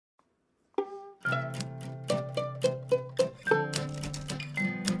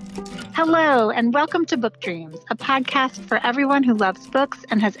Hello, and welcome to Book Dreams, a podcast for everyone who loves books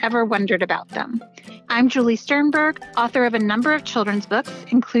and has ever wondered about them. I'm Julie Sternberg, author of a number of children's books,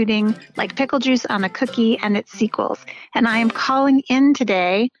 including Like Pickle Juice on a Cookie and its sequels. And I am calling in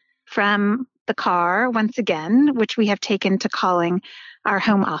today from the car once again, which we have taken to calling our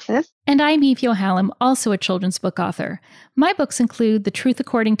home office. And I'm Eve Yohalem, also a children's book author. My books include The Truth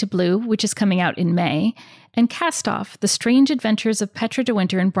According to Blue, which is coming out in May, and Cast Off, The Strange Adventures of Petra de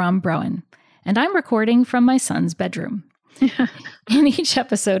Winter and Bram Broen. And I'm recording from my son's bedroom. In each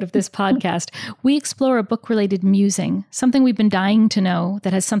episode of this podcast, we explore a book-related musing, something we've been dying to know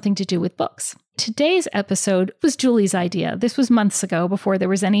that has something to do with books. Today's episode was Julie's idea. This was months ago, before there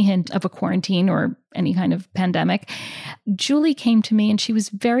was any hint of a quarantine or any kind of pandemic. Julie came to me and she was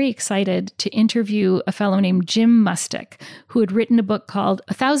very excited to interview a fellow named Jim Mustick, who had written a book called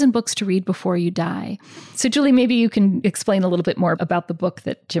 1,000 Books to Read Before You Die. So Julie, maybe you can explain a little bit more about the book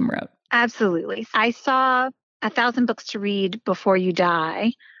that Jim wrote. Absolutely. I saw 1,000 Books to Read Before You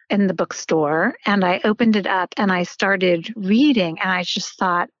Die in the bookstore, and I opened it up and I started reading, and I just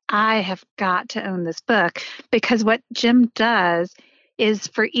thought, I have got to own this book, because what Jim does is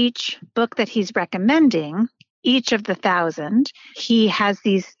for each book that he's recommending, each of the 1,000, he has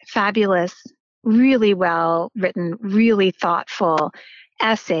these fabulous, really well written, really thoughtful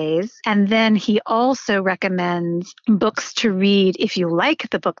essays. And then he also recommends books to read if you like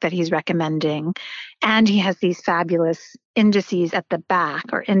the book that he's recommending. And he has these fabulous indices at the back,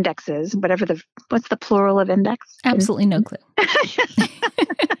 or indexes, what's the plural of index? Absolutely no clue.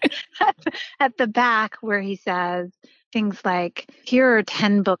 At the back, where he says things like, here are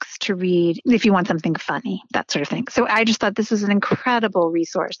 10 books to read if you want something funny, that sort of thing. So I just thought this was an incredible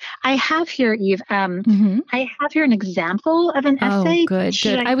resource. I have here, Eve, I have here an example of an essay. Oh, good.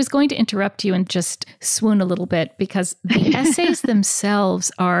 I was going to interrupt you and just swoon a little bit, because the essays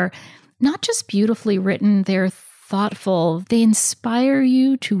themselves are not just beautifully written, they're thoughtful. They inspire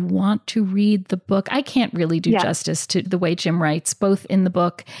you to want to read the book. I can't really do justice to the way Jim writes, both in the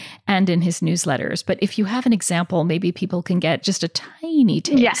book and in his newsletters. But if you have an example, maybe people can get just a tiny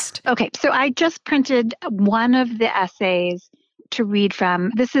taste. Yes. Okay. So I just printed one of the essays to read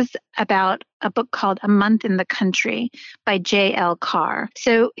from. This is about a book called A Month in the Country by J.L. Carr.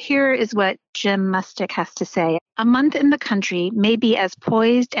 So here is what Jim Mustick has to say. A month in the country may be as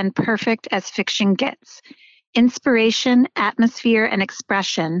poised and perfect as fiction gets. Inspiration, atmosphere, and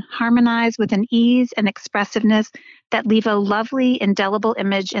expression harmonize with an ease and expressiveness that leave a lovely, indelible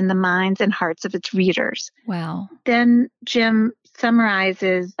image in the minds and hearts of its readers. Wow. Then Jim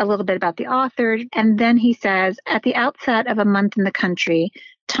summarizes a little bit about the author, and then he says, at the outset of A Month in the Country,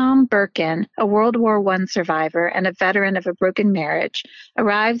 Tom Birkin, a World War I survivor and a veteran of a broken marriage,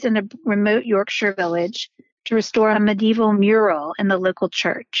 arrives in a remote Yorkshire village to restore a medieval mural in the local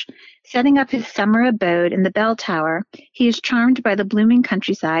church. Setting up his summer abode in the bell tower, he is charmed by the blooming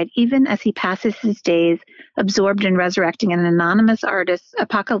countryside, even as he passes his days absorbed in resurrecting an anonymous artist's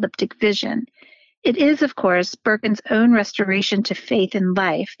apocalyptic vision. It is, of course, Birkin's own restoration to faith in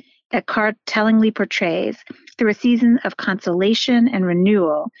life that Carr tellingly portrays through a season of consolation and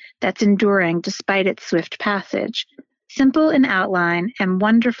renewal that's enduring despite its swift passage. Simple in outline and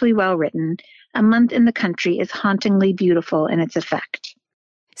wonderfully well written, A Month in the Country is hauntingly beautiful in its effect.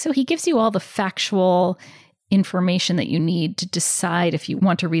 So he gives you all the factual information that you need to decide if you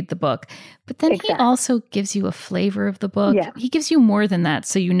want to read the book. But then he also gives you a flavor of the book. Yeah. He gives you more than that,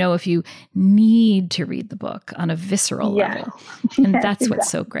 so you know if you need to read the book on a visceral level. And that's what's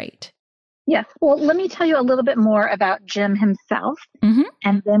so great. Yes. Well, let me tell you a little bit more about Jim himself,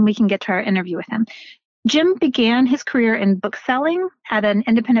 and then we can get to our interview with him. Jim began his career in bookselling at an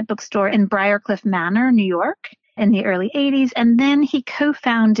independent bookstore in Briarcliff Manor, New York, in the early 80s, and then he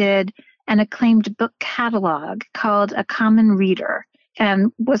co-founded an acclaimed book catalog called A Common Reader,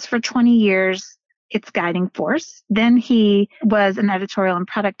 and was for 20 years its guiding force. Then he was an editorial and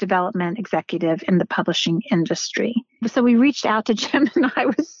product development executive in the publishing industry. So we reached out to Jim, and I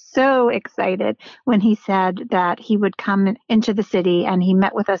was so excited when he said that he would come into the city, and he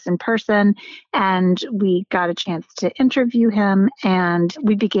met with us in person, and we got a chance to interview him, and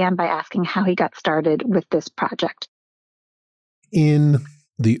we began by asking how he got started with this project. In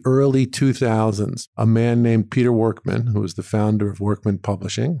the early 2000s, a man named Peter Workman, who was the founder of Workman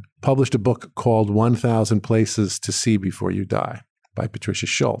Publishing, published a book called 1,000 Places to See Before You Die by Patricia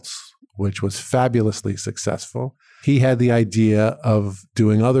Schultz, which was fabulously successful. He had the idea of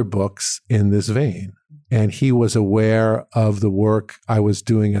doing other books in this vein. And he was aware of the work I was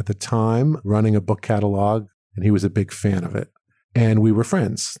doing at the time, running a book catalog, and he was a big fan of it. And we were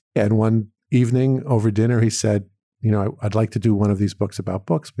friends. And one evening over dinner, he said, I'd like to do one of these books about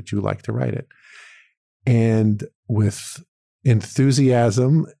books, but you like to write it. And with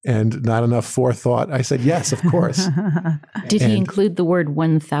enthusiasm and not enough forethought, I said, yes, of course. Did he include the word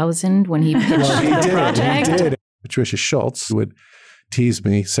 1,000 when he pitched the project? He did. Patricia Schultz would tease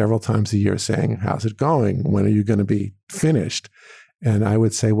me several times a year saying, how's it going? When are you going to be finished? And I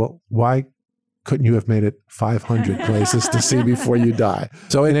would say, well, why couldn't you have made it 500 places to see before you die?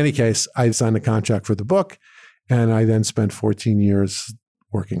 So in any case, I signed a contract for the book, and I then spent 14 years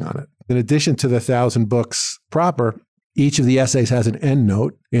working on it. In addition to the 1,000 books proper, each of the essays has an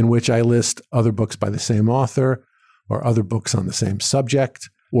endnote in which I list other books by the same author or other books on the same subject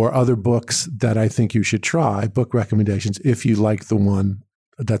or other books that I think you should try, book recommendations, if you like the one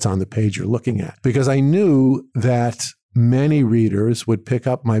that's on the page you're looking at. Because I knew that many readers would pick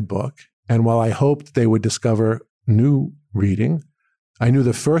up my book, and while I hoped they would discover new reading, I knew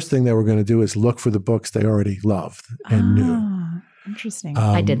the first thing they were going to do is look for the books they already loved and knew. Interesting.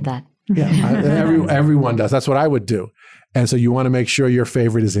 I did that. Yeah, everyone does. That's what I would do. And so you want to make sure your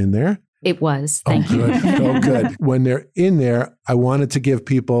favorite is in there. It was. Thank you. Good. When they're in there, I wanted to give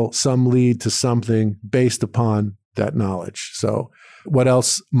people some lead to something based upon that knowledge. So what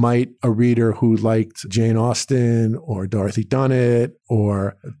else might a reader who liked Jane Austen or Dorothy Dunnett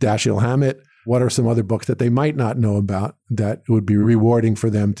or Dashiell Hammett, what are some other books that they might not know about that would be rewarding for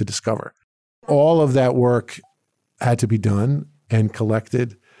them to discover? All of that work had to be done and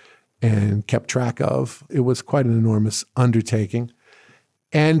collected and kept track of. It was quite an enormous undertaking.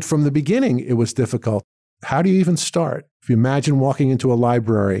 And from the beginning, it was difficult. How do you even start? If you imagine walking into a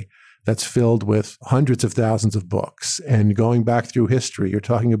library that's filled with hundreds of thousands of books and going back through history, you're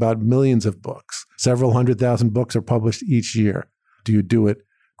talking about millions of books. Several 100,000 books are published each year. Do you do it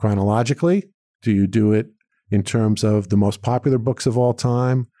chronologically? Do you do it in terms of the most popular books of all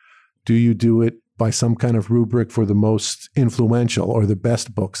time? Do you do it by some kind of rubric for the most influential or the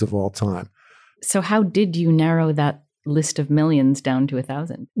best books of all time? So how did you narrow that list of millions down to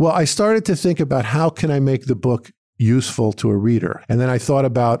 1,000? Well, I started to think about how can I make the book useful to a reader? And then I thought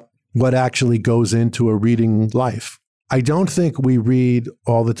about what actually goes into a reading life. I don't think we read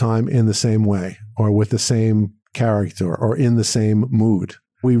all the time in the same way or with the same character or in the same mood.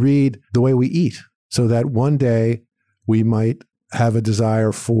 We read the way we eat, so that one day we might have a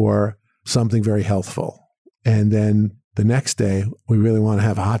desire for something very healthful. And then the next day, we really want to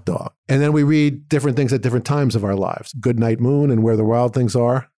have a hot dog. And then we read different things at different times of our lives. Goodnight Moon and Where the Wild Things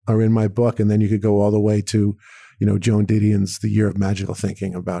Are in my book. And then you could go all the way to, Joan Didion's The Year of Magical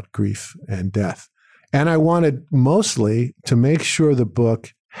Thinking about grief and death. And I wanted mostly to make sure the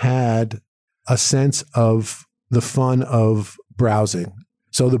book had a sense of the fun of browsing.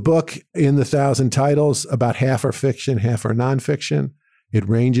 So the book, in the 1,000 titles, about half are fiction, half are nonfiction. It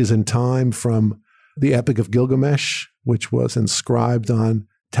ranges in time from the Epic of Gilgamesh, which was inscribed on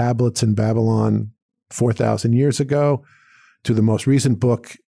tablets in Babylon 4,000 years ago, to the most recent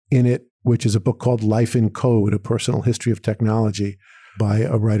book in it, which is a book called Life in Code, A Personal History of Technology by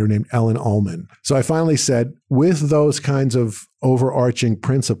a writer named Ellen Ullman. So I finally said, with those kinds of overarching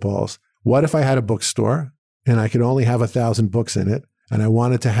principles, what if I had a bookstore and I could only have 1,000 books in it, and I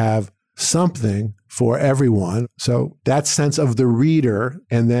wanted to have something for everyone? So that sense of the reader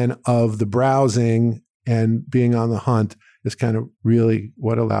and then of the browsing and being on the hunt is kind of really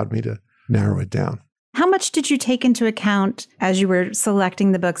what allowed me to narrow it down. How much did you take into account as you were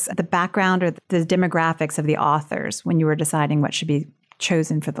selecting the books, the background or the demographics of the authors when you were deciding what should be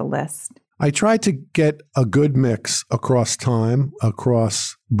chosen for the list? I tried to get a good mix across time,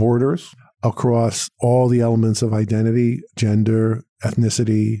 across borders, across all the elements of identity, gender,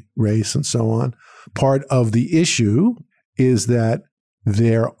 ethnicity, race, and so on. Part of the issue is that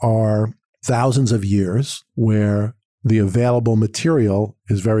there are thousands of years where the available material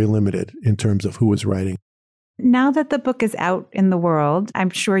is very limited in terms of who is writing. Now that the book is out in the world,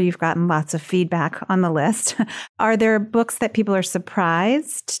 I'm sure you've gotten lots of feedback on the list. Are there books that people are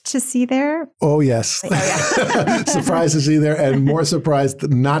surprised to see there? Oh, yes. Surprised to see there and more surprised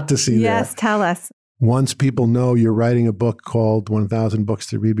not to see there. Yes, tell us. Once people know you're writing a book called 1,000 Books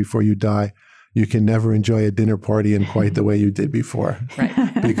to Read Before You Die, you can never enjoy a dinner party in quite the way you did before.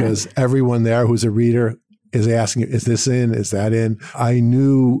 Right. Because everyone there who's a reader is asking, is this in? Is that in? I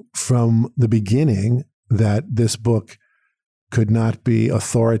knew from the beginning that this book could not be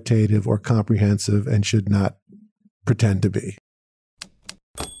authoritative or comprehensive and should not pretend to be.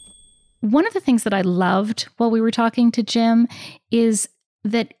 One of the things that I loved while we were talking to Jim is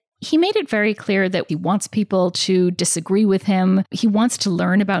that He made it very clear that he wants people to disagree with him. He wants to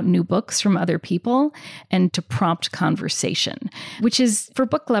learn about new books from other people and to prompt conversation, which is, for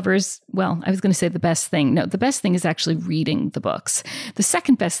book lovers, well, I was going to say the best thing. No, the best thing is actually reading the books. The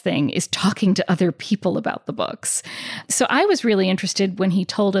second best thing is talking to other people about the books. So I was really interested when he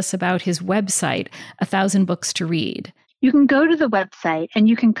told us about his website, 1,000 Books to Read. You can go to the website and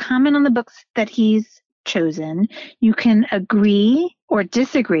you can comment on the books that he's chosen. You can agree or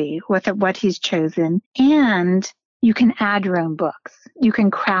disagree with what he's chosen, and you can add your own books. You can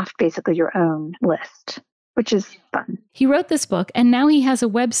craft basically your own list, which is fun. He wrote this book, and now he has a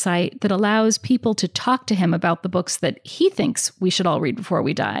website that allows people to talk to him about the books that he thinks we should all read before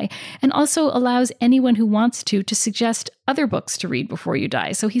we die, and also allows anyone who wants to suggest other books to read before you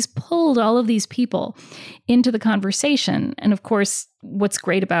die. So he's pulled all of these people into the conversation. And of course, what's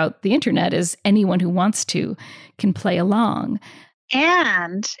great about the internet is anyone who wants to can play along.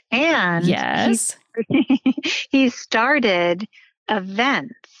 And yes, he started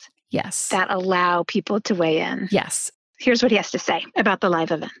events yes, that allow people to weigh in. yes. Here's what he has to say about the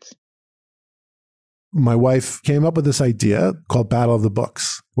live events. My wife came up with this idea called Battle of the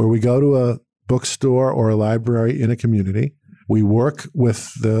Books, where we go to a bookstore or a library in a community. We work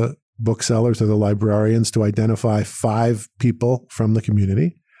with the booksellers or the librarians to identify 5 people from the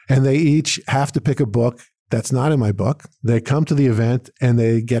community, and they each have to pick a book that's not in my book. They come to the event and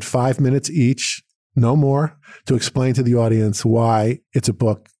they get 5 minutes each, no more, to explain to the audience why it's a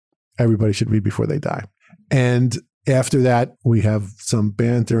book everybody should read before they die. And after that, we have some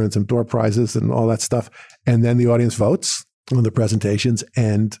banter and some door prizes and all that stuff. And then the audience votes on the presentations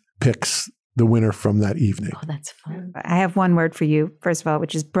and picks the winner from that evening. Oh, that's fun. I have one word for you, first of all,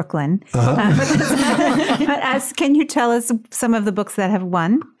 which is Brooklyn. Uh-huh. Can you tell us some of the books that have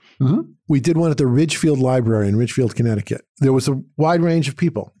won? Mm-hmm. We did one at the Ridgefield Library in Ridgefield, Connecticut. There was a wide range of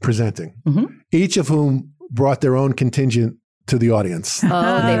people presenting, each of whom brought their own contingent to the audience. Oh,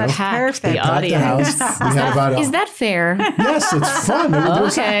 they that's packed perfect. the Packed the audience. house. We had about Is that fair? Yes, it's fun.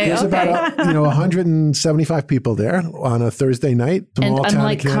 There's about 175 people there on a Thursday night. And Small town in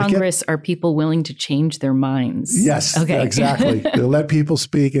unlike Connecticut. Congress, are people willing to change their minds? Yes, Okay. exactly. They let people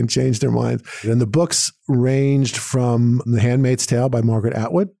speak and change their minds. And the books ranged from The Handmaid's Tale by Margaret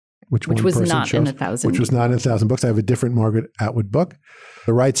Atwood, which one was person not chose, in 1,000. Which was not in 1,000 books. I have a different Margaret Atwood book.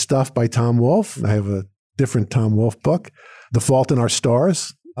 The Right Stuff by Tom Wolfe. I have a different Tom Wolfe book. The Fault in Our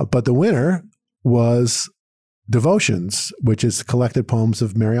Stars. But the winner was Devotions, which is collected poems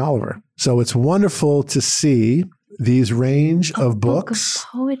of Mary Oliver. So it's wonderful to see these range of books. Book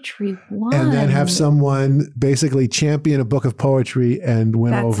of poetry won. And then have someone basically champion a book of poetry and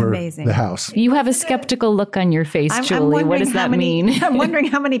win That's over amazing. the house. You have a skeptical look on your face, Julie. What does that mean? I'm wondering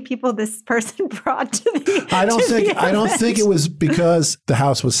how many people this person brought to the I don't to the think it event. was because the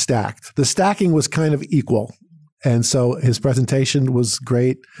house was stacked. The stacking was kind of equal. And so his presentation was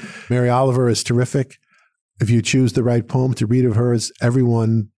great. Mary Oliver is terrific. If you choose the right poem to read of hers,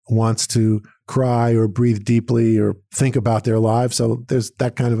 everyone wants to cry or breathe deeply or think about their lives. So there's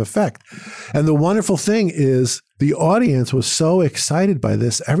that kind of effect. And the wonderful thing is the audience was so excited by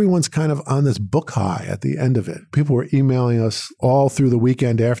this. Everyone's kind of on this book high at the end of it. People were emailing us all through the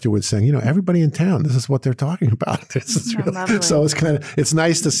weekend afterwards saying, everybody in town, this is what they're talking about. This is really, lovely. so it's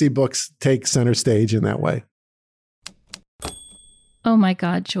nice to see books take center stage in that way. Oh my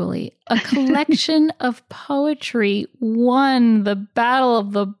God, Julie. A collection of poetry won the Battle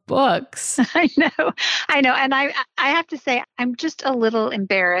of the Books. I know. And I have to say, I'm just a little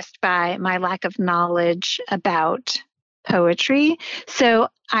embarrassed by my lack of knowledge about poetry. So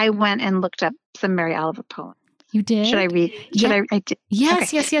I went and looked up some Mary Oliver poems. You did? Should I read? I do.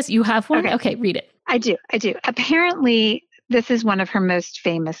 Yes, Okay. yes. You have one? Okay. Okay, read it. I do. Apparently, this is one of her most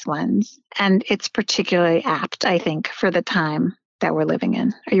famous ones, and it's particularly apt, I think, for the time that we're living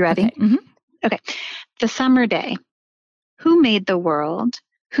in. Are you ready? Okay. Mm-hmm. Okay. The summer day. Who made the world?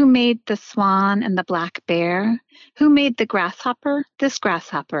 Who made the swan and the black bear? Who made the grasshopper? This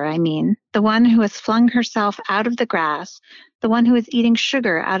grasshopper, I mean. The one who has flung herself out of the grass. The one who is eating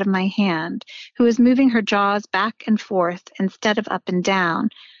sugar out of my hand. Who is moving her jaws back and forth instead of up and down.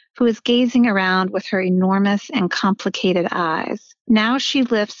 Who is gazing around with her enormous and complicated eyes. Now she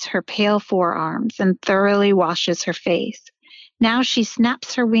lifts her pale forearms and thoroughly washes her face. Now she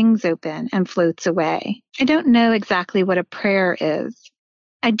snaps her wings open and floats away. I don't know exactly what a prayer is.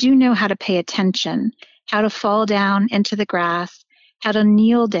 I do know how to pay attention, how to fall down into the grass, how to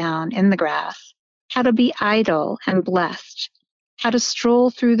kneel down in the grass, how to be idle and blessed, how to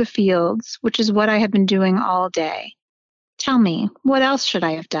stroll through the fields, which is what I have been doing all day. Tell me, what else should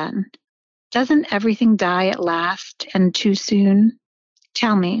I have done? Doesn't everything die at last and too soon?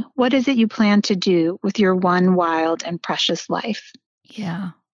 Tell me, what is it you plan to do with your one wild and precious life?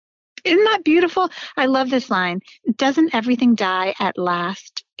 Yeah. Isn't that beautiful? I love this line. Doesn't everything die at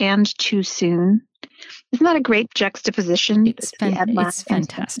last and too soon? Isn't that a great juxtaposition? It's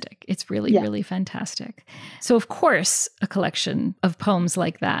fantastic. It's really, really fantastic. So, of course, a collection of poems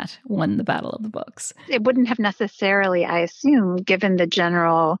like that won the Battle of the Books. It wouldn't have necessarily, I assume, given the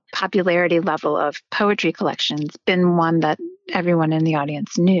general popularity level of poetry collections, been one that everyone in the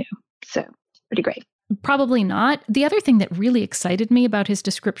audience knew. So, pretty great. Probably not. The other thing that really excited me about his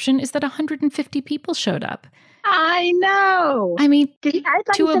description is that 150 people showed up. I know. I mean,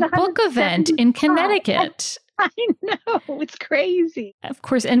 to a book event in Connecticut. I know. It's crazy. Of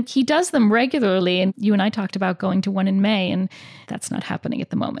course. And he does them regularly. And you and I talked about going to one in May, and that's not happening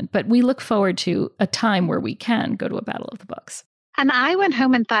at the moment. But we look forward to a time where we can go to a Battle of the Books. And I went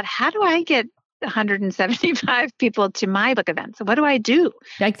home and thought, how do I get 175 people to my book event? So what do I do?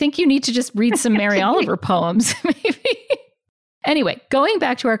 I think you need to just read some Mary Oliver poems, maybe. Anyway, going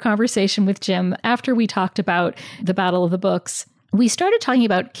back to our conversation with Jim, after we talked about the Battle of the Books, we started talking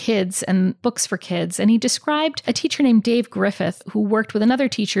about kids and books for kids, and he described a teacher named Dave Griffith who worked with another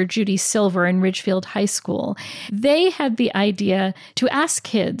teacher, Judy Silver, in Ridgefield High School. They had the idea to ask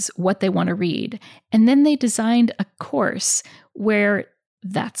kids what they want to read, and then they designed a course where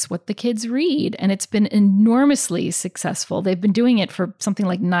that's what the kids read. And it's been enormously successful. They've been doing it for something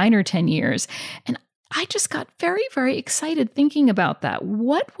like 9 or 10 years. And I just got very, very excited thinking about that.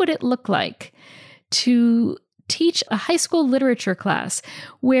 What would it look like to teach a high school literature class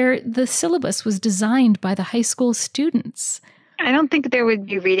where the syllabus was designed by the high school students? I don't think they would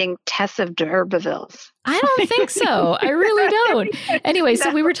be reading Tess of d'Urbervilles. I don't think so. I really don't. Anyway,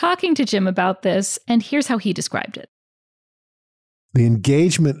 so we were talking to Jim about this, and here's how he described it. The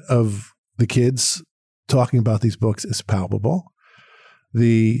engagement of the kids talking about these books is palpable.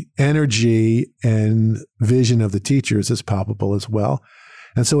 The energy and vision of the teachers is palpable as well.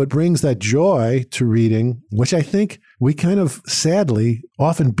 And so it brings that joy to reading, which I think we kind of sadly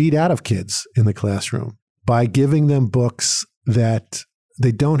often beat out of kids in the classroom by giving them books that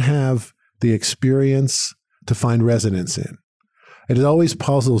they don't have the experience to find resonance in. It always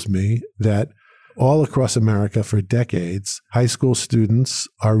puzzles me that all across America for decades, high school students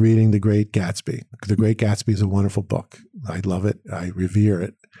are reading The Great Gatsby. The Great Gatsby is a wonderful book. I love it. I revere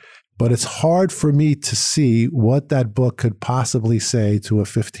it. But it's hard for me to see what that book could possibly say to a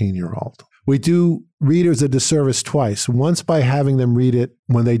 15-year-old. We do readers a disservice twice. Once by having them read it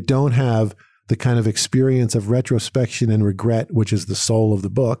when they don't have the kind of experience of retrospection and regret, which is the soul of the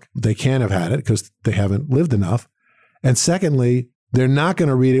book. They can't have had it because they haven't lived enough. And secondly, they're not going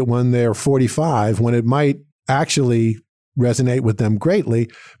to read it when they're 45, when it might actually resonate with them greatly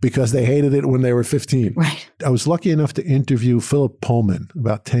because they hated it when they were 15. Right. I was lucky enough to interview Philip Pullman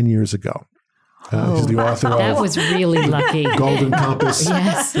about 10 years ago. He's the author of that was really lucky. Golden Compass.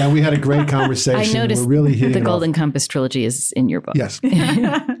 Yes. And we had a great conversation. I noticed We're really hitting the Golden Compass trilogy is in your book. Yes.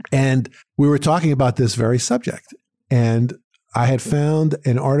 And we were talking about this very subject. And I had found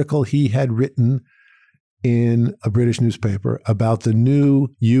an article he had written in a British newspaper about the new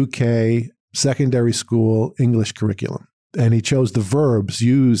UK secondary school English curriculum. And he chose the verbs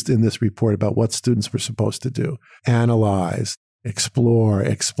used in this report about what students were supposed to do. Analyze, explore,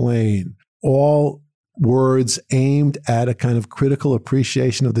 explain, all words aimed at a kind of critical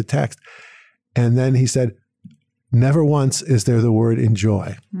appreciation of the text. And then he said, never once is there the word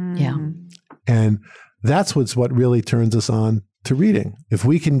enjoy. Yeah. And that's what really turns us on to reading. If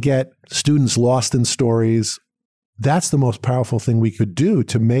we can get students lost in stories, that's the most powerful thing we could do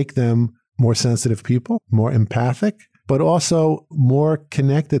to make them more sensitive people, more empathic, but also more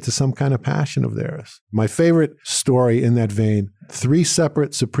connected to some kind of passion of theirs. My favorite story in that vein, 3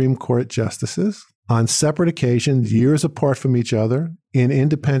 separate Supreme Court justices on separate occasions, years apart from each other, in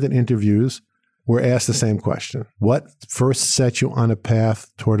independent interviews, were asked the same question. What first set you on a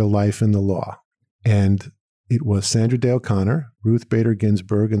path toward a life in the law? And it was Sandra Day O'Connor, Ruth Bader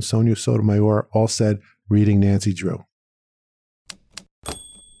Ginsburg, and Sonia Sotomayor all said, reading Nancy Drew.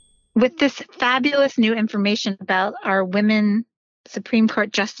 With this fabulous new information about our women Supreme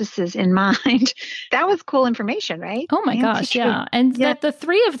Court justices in mind, that was cool information, right? Oh my gosh, yeah. And that the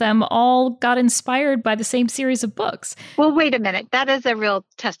 3 of them all got inspired by the same series of books. Well, wait a minute. That is a real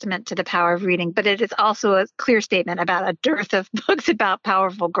testament to the power of reading, but it is also a clear statement about a dearth of books about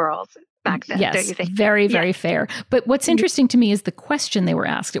powerful girls back then, yes, don't you think? Very, very fair. But what's interesting to me is the question they were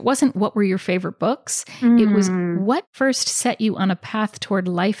asked. It wasn't what were your favorite books? It was what first set you on a path toward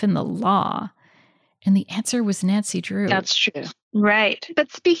life in the law? And the answer was Nancy Drew. That's true. Right.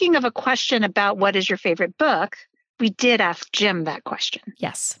 But speaking of a question about what is your favorite book, we did ask Jim that question.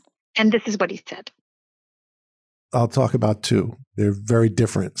 Yes. And this is what he said. I'll talk about two. They're very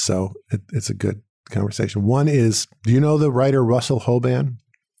different, so it's a good conversation. One is, do you know the writer Russell Hoban?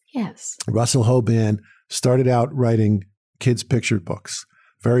 Yes. Russell Hoban started out writing kids' picture books,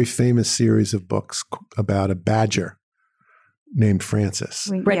 very famous series of books about a badger named Francis.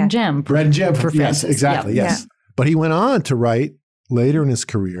 Bread and Jam. Bread and Jam for Francis. Yes, exactly, yes. But he went on to write, later in his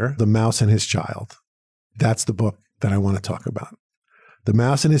career, The Mouse and His Child. That's the book that I want to talk about. The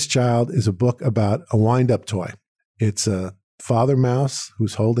Mouse and His Child is a book about a wind-up toy. It's a father mouse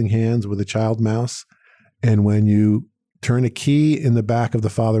who's holding hands with a child mouse. And when you turn a key in the back of the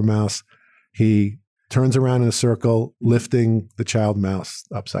father mouse, he turns around in a circle, lifting the child mouse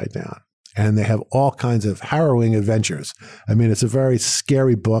upside down. And they have all kinds of harrowing adventures. I mean, it's a very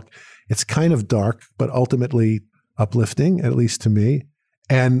scary book. It's kind of dark, but ultimately uplifting, at least to me.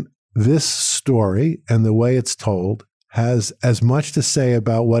 And this story and the way it's told has as much to say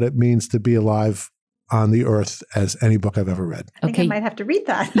about what it means to be alive on the earth as any book I've ever read. I think I might have to read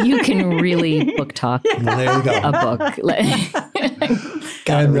that. You can really book talk Well, there you go. a book.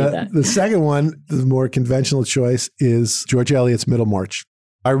 And the second one, the more conventional choice, is George Eliot's Middlemarch.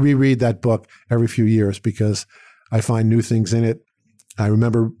 I reread that book every few years because I find new things in it. I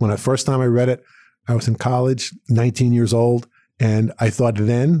remember when the first time I read it, I was in college, 19 years old, and I thought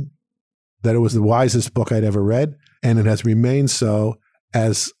then that it was the wisest book I'd ever read, and it has remained so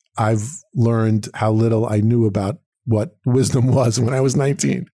as I've learned how little I knew about what wisdom was when I was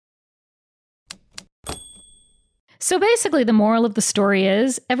 19. So basically, the moral of the story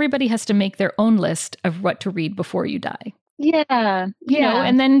is everybody has to make their own list of what to read before you die. Yeah. You know,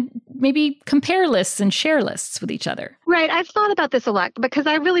 and then maybe compare lists and share lists with each other. Right. I've thought about this a lot because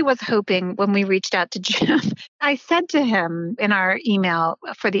I really was hoping when we reached out to Jim, I said to him in our email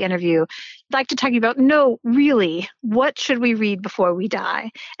for the interview, I'd like to talk about, no, really, what should we read before we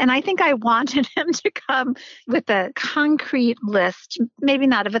die? And I think I wanted him to come with a concrete list, maybe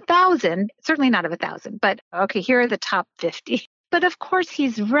not of 1,000, certainly not of 1,000, but okay, here are the top 50. But of course,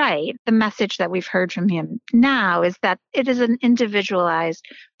 he's right. The message that we've heard from him now is that it is an individualized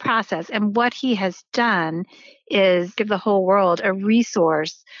process. And what he has done is give the whole world a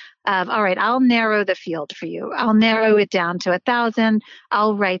resource of, all right, I'll narrow the field for you. I'll narrow it down to 1,000.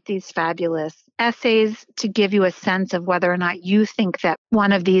 I'll write these fabulous essays to give you a sense of whether or not you think that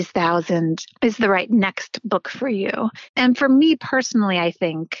one of these 1,000 is the right next book for you. And for me personally, I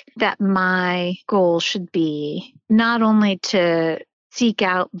think that my goal should be not only to seek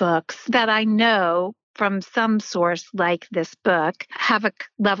out books that I know from some source like this book have a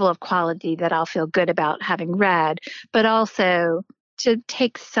level of quality that I'll feel good about having read, but also to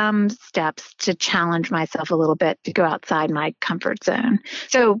take some steps to challenge myself a little bit, to go outside my comfort zone.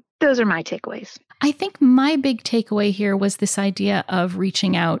 So those are my takeaways. I think my big takeaway here was this idea of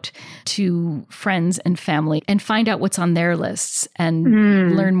reaching out to friends and family and find out what's on their lists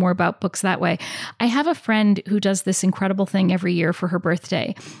and learn more about books that way. I have a friend who does this incredible thing every year for her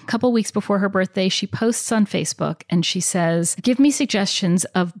birthday. A couple weeks before her birthday, she posts on Facebook and she says, give me suggestions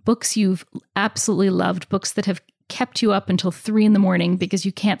of books you've absolutely loved, books that have kept you up until 3 a.m. because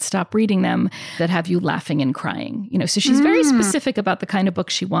you can't stop reading them, that have you laughing and crying. You know, so she's very specific about the kind of book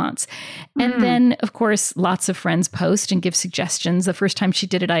she wants. And then, of course, lots of friends post and give suggestions. The first time she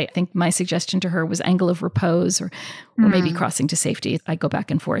did it, I think my suggestion to her was Angle of Repose or maybe Crossing to Safety. I go back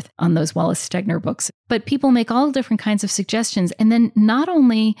and forth on those Wallace Stegner books. But people make all different kinds of suggestions. And then not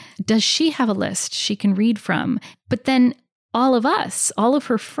only does she have a list she can read from, but then all of us, all of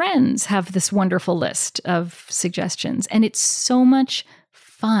her friends have this wonderful list of suggestions, and it's so much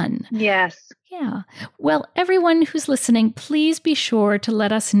fun. Yes. Yeah. Well, everyone who's listening, please be sure to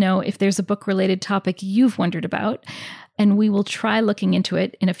let us know if there's a book-related topic you've wondered about, and we will try looking into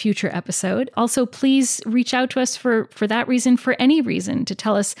it in a future episode. Also, please reach out to us for that reason, for any reason, to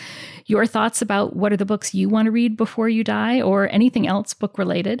tell us your thoughts about what are the books you want to read before you die or anything else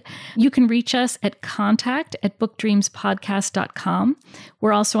book-related. You can reach us at contact@bookdreamspodcast.com.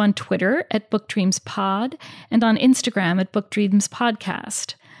 We're also on Twitter @bookdreamspod and on Instagram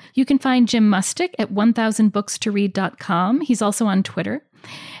 @bookdreamspodcast. You can find Jim Mustick at 1000bookstoread.com. He's also on Twitter.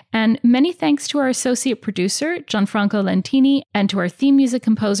 And many thanks to our associate producer, Gianfranco Lentini, and to our theme music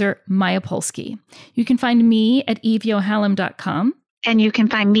composer, Maya Polsky. You can find me at eviohallam.com. And you can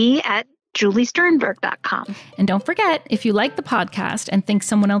find me at juliesternberg.com. And don't forget, if you like the podcast and think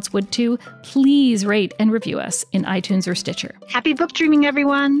someone else would too, please rate and review us in iTunes or Stitcher. Happy book dreaming,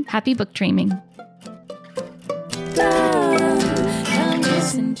 everyone. Happy book dreaming. Come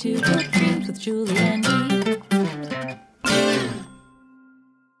listen to Book Dreams with Julie and me.